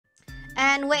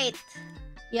And wait,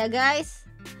 yeah, guys,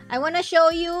 I want to show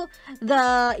you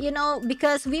the,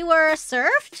 because we were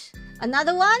served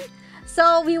another one.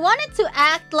 So we wanted to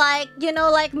act like,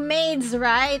 like maids,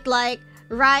 right? Like,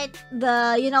 write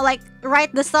the,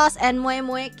 write the sauce and moe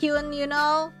moe kyun,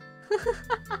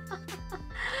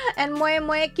 And moe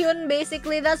moe kyun,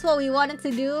 basically, that's what we wanted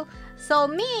to do. So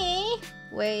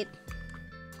wait.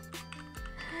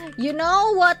 You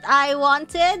know what I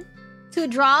wanted to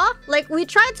draw? Like, we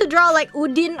tried to draw, like,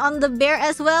 Udin on the bear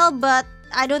as well, but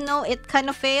I don't know, it kind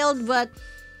of failed, but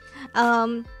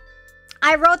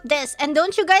I wrote this. And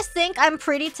don't you guys think I'm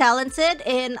pretty talented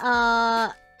in,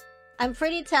 I'm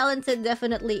pretty talented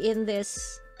definitely in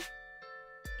this,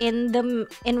 in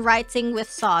writing with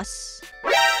sauce.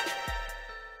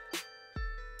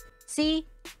 See?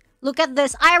 Look at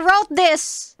this. I wrote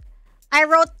this. I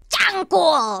wrote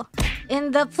Changkul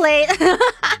in the plate.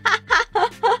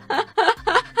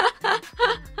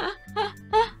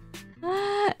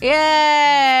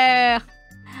 Yeah.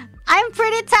 I'm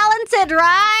pretty talented,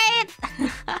 right?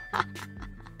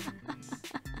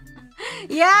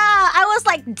 Yeah, I was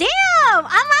like, damn,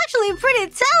 I'm actually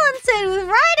pretty talented with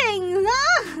writing,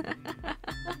 huh?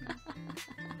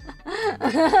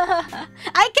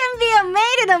 I can be a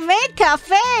maid in a maid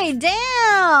cafe,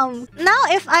 damn. Now,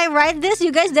 if I write this,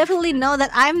 you guys definitely know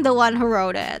that I'm the one who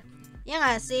wrote it.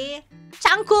 Yeah, see?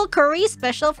 Changkul curry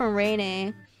special from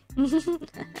Reine.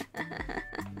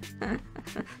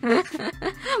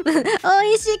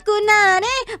 Oishiku nare,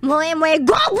 moe moe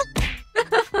go!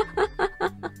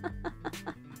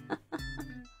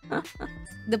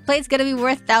 The plate's gonna be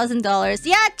worth $1,000.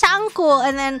 Yeah, Changkul!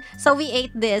 And then, so we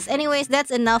ate this. Anyways,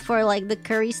 that's enough for like the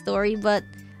curry story, but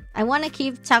I want to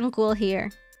keep Changkul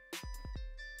here.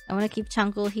 I want to keep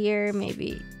Changkul here,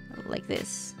 maybe like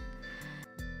this.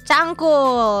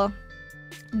 Changkul!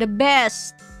 The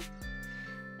best!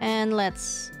 And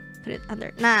let's put it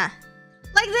under. Nah.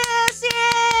 Like this!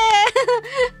 Yeah!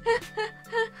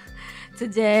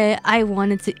 Today, I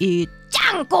wanted to eat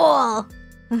Changkul!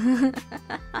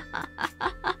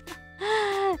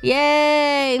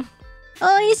 Yay!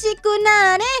 Oishiku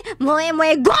nare, moe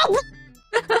moe go!